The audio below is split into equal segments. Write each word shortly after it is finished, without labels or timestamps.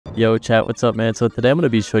Yo chat, what's up man? So today I'm going to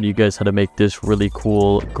be showing you guys how to make this really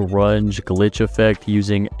cool grunge glitch effect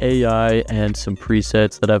using AI and some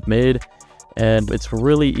presets that I've made. And it's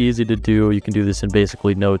really easy to do. You can do this in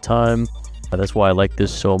basically no time. That's why I like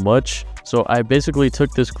this so much. So I basically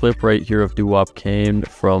took this clip right here of Doo-Wop Kane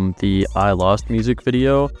from the I Lost music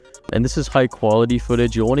video. And this is high quality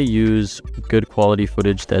footage. You want to use good quality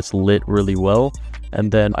footage that's lit really well.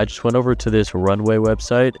 And then I just went over to this Runway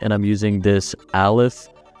website and I'm using this Aleph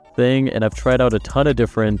thing, and I've tried out a ton of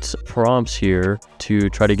different prompts here to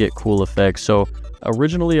try to get cool effects. So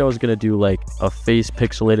originally I was going to do like a face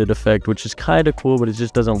pixelated effect, which is kind of cool, but it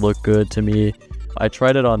just doesn't look good to me. I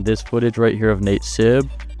tried it on this footage right here of Nate Sib,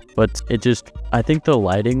 but I think the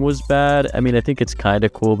lighting was bad. I mean, I think it's kind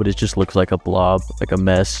of cool, but it just looks like a blob, like a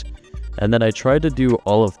mess. And then I tried to do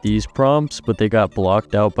all of these prompts, but they got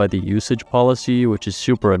blocked out by the usage policy, which is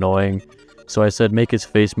super annoying. So I said, make his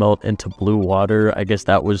face melt into blue water. I guess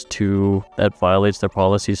that violates their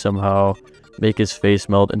policy somehow. Make his face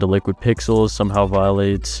melt into liquid pixels somehow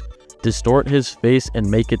violates. Distort his face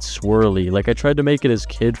and make it swirly. Like, I tried to make it as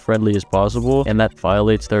kid-friendly as possible, and that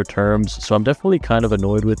violates their terms. So I'm definitely kind of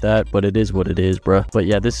annoyed with that, but it is what it is, bruh. But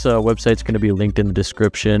yeah, this website's going to be linked in the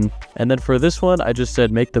description. And then for this one, I just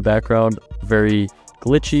said make the background very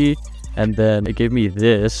glitchy. And then it gave me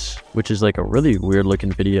this, which is like a really weird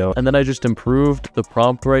looking video. And then I just improved the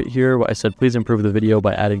prompt right here. I said, please improve the video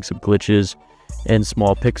by adding some glitches and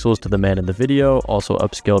small pixels to the man in the video. Also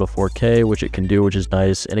upscale to 4K, which it can do, which is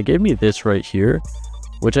nice. And it gave me this right here,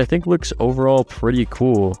 which I think looks overall pretty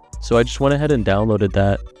cool. So I just went ahead and downloaded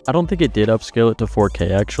that. I don't think it did upscale it to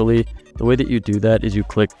 4K actually. The way that you do that is you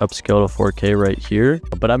click upscale to 4K right here,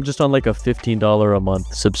 but I'm just on like a $15 a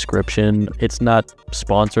month subscription. It's not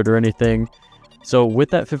sponsored or anything. So with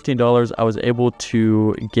that $15, I was able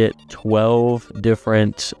to get 12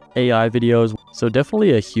 different AI videos. So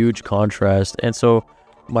definitely a huge contrast. And so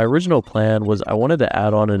my original plan was I wanted to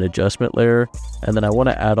add on an adjustment layer, and then I want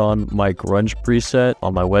to add on my grunge preset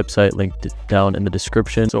on my website, linked down in the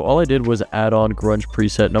description. So all I did was add on grunge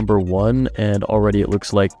preset number 1, and already it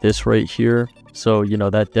looks like this right here. So, you know,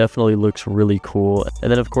 that definitely looks really cool. And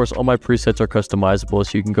then of course, all my presets are customizable,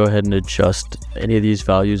 so you can go ahead and adjust any of these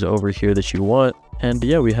values over here that you want. And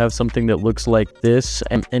yeah, we have something that looks like this.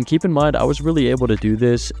 And keep in mind, I was really able to do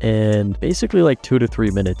this in basically like 2 to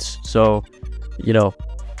 3 minutes. So, you know,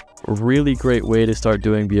 really great way to start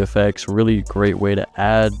doing VFX, really great way to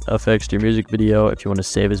add effects to your music video if you want to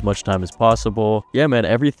save as much time as possible. Yeah man,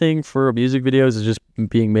 everything for music videos is just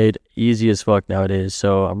being made easy as fuck nowadays,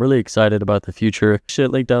 so I'm really excited about the future.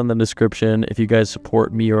 Shit, link down in the description. If you guys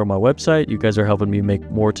support me or my website, you guys are helping me make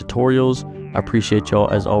more tutorials. I appreciate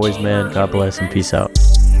y'all as always man. God bless and peace out.